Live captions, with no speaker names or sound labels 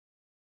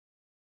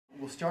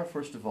We'll start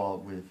first of all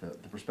with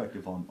the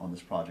perspective on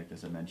this project,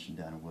 as I mentioned,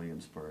 down in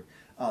Williamsburg.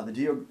 The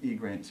DOE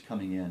grant is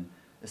coming in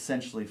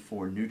essentially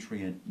for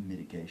nutrient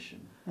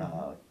mitigation.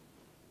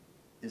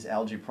 Is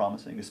algae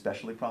promising,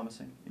 especially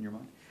promising in your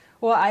mind?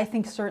 Well, I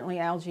think certainly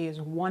algae is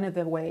one of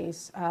the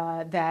ways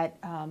that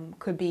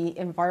could be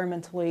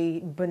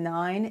environmentally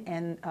benign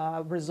and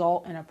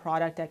result in a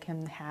product that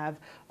can have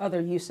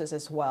other uses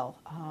as well.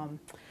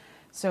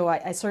 So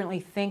I certainly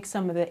think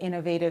some of the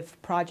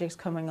innovative projects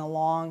coming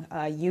along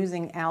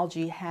using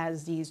algae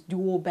has these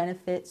dual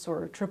benefits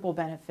or triple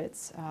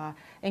benefits,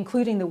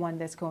 including the one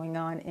that's going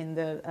on in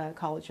the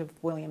College of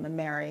William and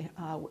Mary,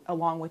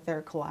 along with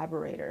their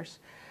collaborators.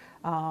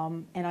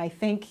 And I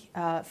think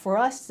for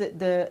us,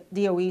 the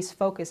DOE's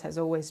focus has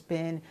always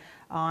been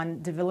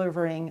on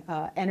delivering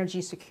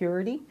energy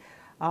security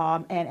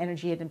and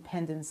energy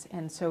independence.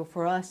 And so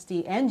for us,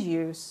 the end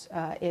use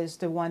is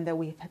the one that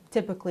we've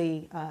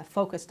typically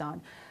focused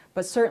on.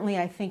 But certainly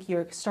I think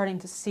you're starting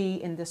to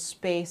see in this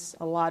space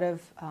a lot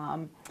of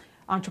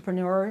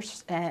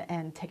entrepreneurs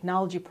and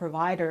technology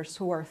providers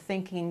who are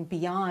thinking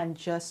beyond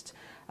just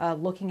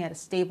looking at a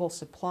stable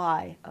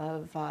supply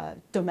of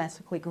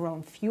domestically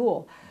grown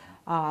fuel.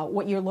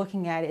 What you're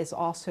looking at is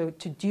also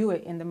to do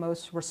it in the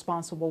most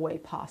responsible way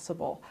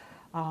possible.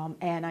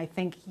 And I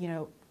think,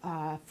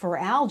 for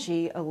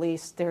algae, at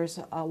least, there's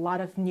a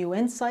lot of new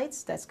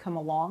insights that's come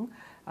along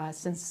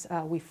since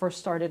we first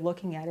started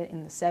looking at it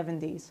in the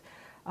 70s.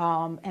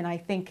 And I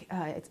think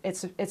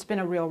it's been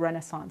a real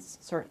renaissance,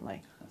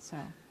 certainly. So,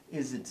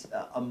 is it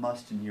a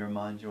must in your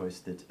mind, Joyce,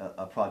 that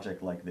a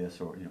project like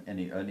this, or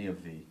any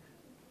of the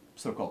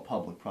so-called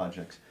public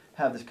projects,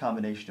 have this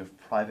combination of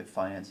private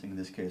financing, in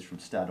this case from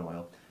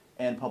Statoil,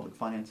 and public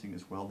financing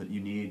as well, that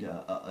you need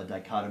a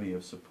dichotomy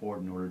of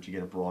support in order to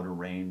get a broader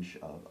range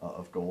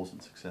of goals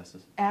and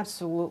successes?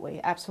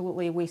 Absolutely,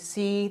 absolutely. We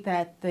see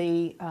that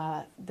the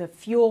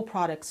fuel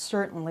products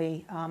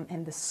certainly,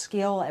 and the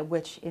scale at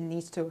which it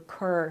needs to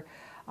occur,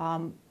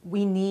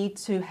 we need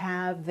to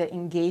have the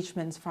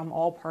engagements from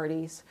all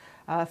parties,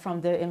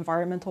 from the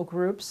environmental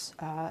groups,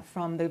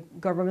 from the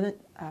government,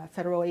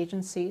 federal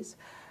agencies,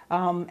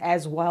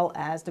 as well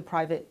as the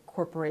private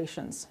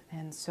corporations.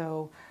 And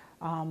so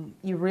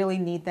you really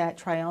need that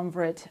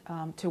triumvirate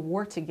to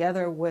work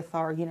together with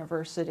our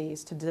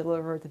universities to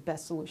deliver the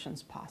best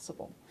solutions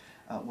possible.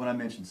 When I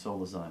mentioned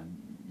Solazyme,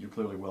 you're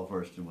clearly well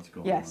versed in what's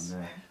going Yes.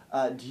 on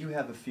there. Do you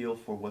have a feel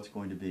for what's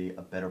going to be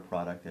a better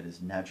product that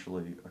is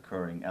naturally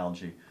occurring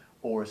algae,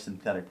 or a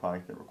synthetic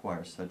product that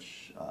requires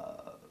such, I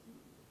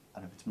don't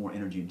know if it's more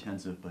energy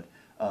intensive, but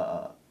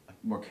a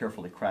more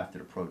carefully crafted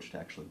approach to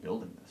actually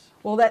building this?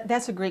 Well,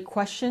 that's a great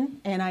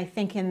question, and I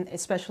think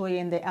especially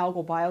in the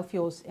algal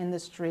biofuels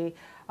industry,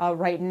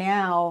 right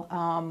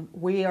now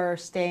we are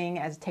staying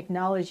as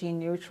technology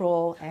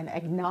neutral and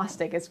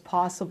agnostic as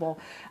possible.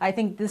 I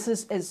think this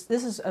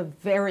is a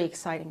very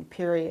exciting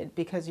period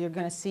because you're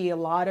going to see a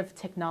lot of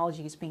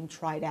technologies being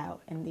tried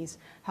out in these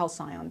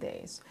halcyon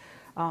days.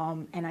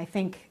 And I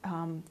think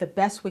the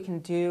best we can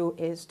do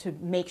is to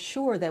make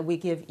sure that we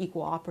give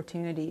equal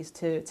opportunities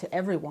to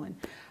everyone.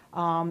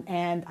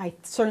 And I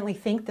certainly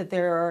think that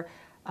there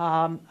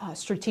are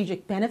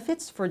strategic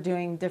benefits for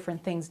doing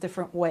different things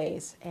different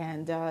ways.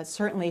 And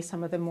certainly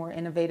some of the more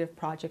innovative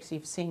projects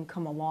you've seen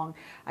come along,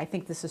 I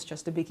think this is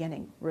just the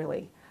beginning,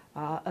 really,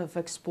 of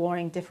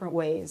exploring different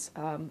ways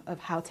of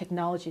how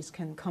technologies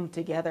can come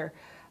together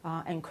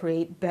and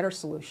create better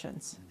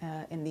solutions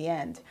in the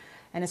end.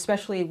 And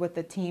especially with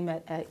the team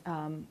at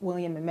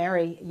William and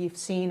Mary, you've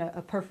seen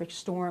a perfect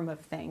storm of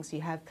things.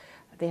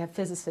 They have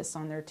physicists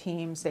on their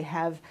teams, they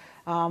have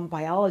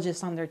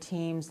biologists on their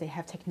teams, they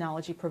have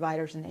technology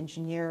providers and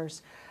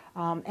engineers,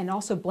 and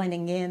also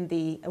blending in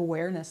the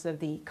awareness of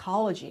the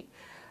ecology.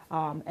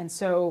 And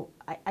so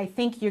I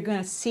think you're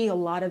going to see a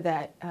lot of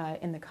that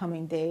in the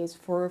coming days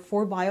for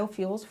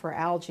biofuels, for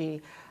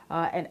algae,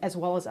 and as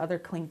well as other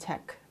clean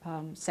tech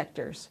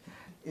sectors.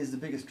 Is the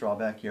biggest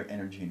drawback here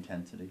energy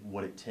intensity,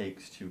 what it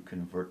takes to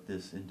convert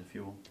this into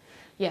fuel?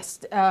 Yes,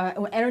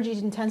 energy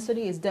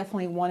intensity is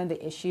definitely one of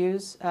the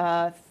issues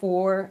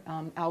for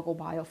algal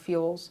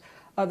biofuels.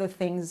 Other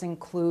things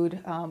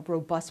include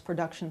robust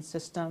production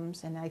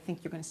systems, and I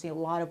think you're going to see a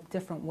lot of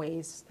different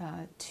ways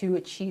to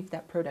achieve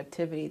that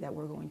productivity that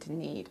we're going to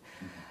need.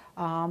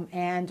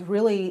 And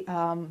really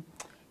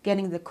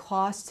getting the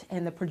cost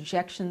and the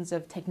projections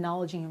of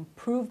technology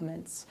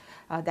improvements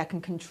that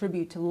can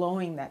contribute to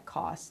lowering that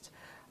cost.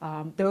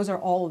 Those are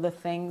all of the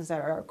things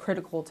that are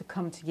critical to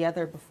come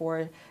together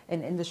before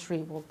an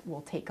industry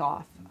will take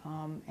off.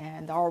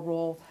 And our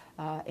role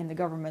in the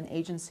government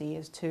agency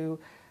is to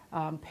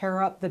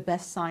pair up the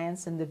best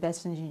science and the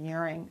best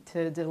engineering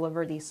to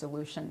deliver these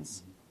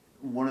solutions.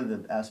 One of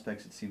the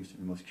aspects that seems to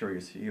be most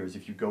curious here is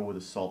if you go with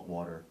a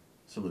saltwater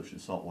solution,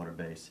 saltwater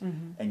base,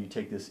 and you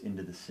take this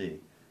into the sea,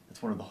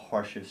 it's one of the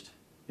harshest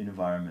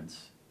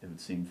environments it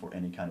would seem for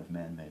any kind of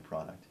man-made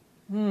product.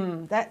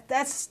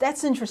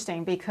 That's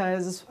interesting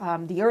because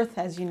the Earth,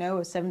 as you know,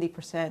 is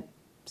 70%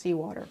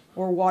 seawater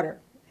or water.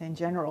 in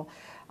general.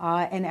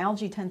 And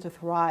algae tend to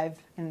thrive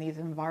in these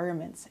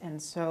environments.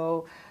 And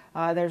so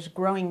there's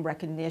growing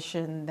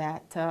recognition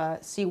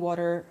that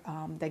seawater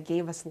that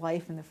gave us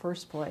life in the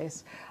first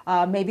place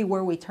may be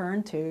where we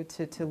turn to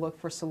look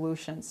for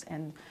solutions.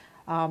 And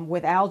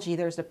with algae,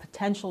 there's a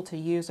potential to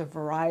use a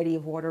variety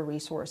of water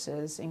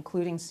resources,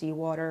 including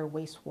seawater,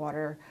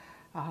 wastewater,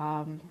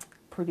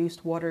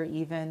 produced water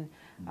even,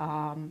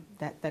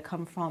 that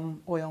come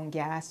from oil and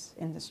gas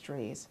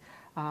industries,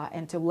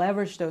 and to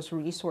leverage those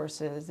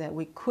resources that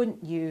we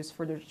couldn't use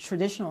for the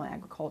traditional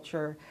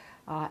agriculture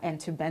and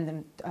to bend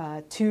them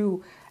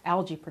to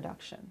algae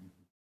production.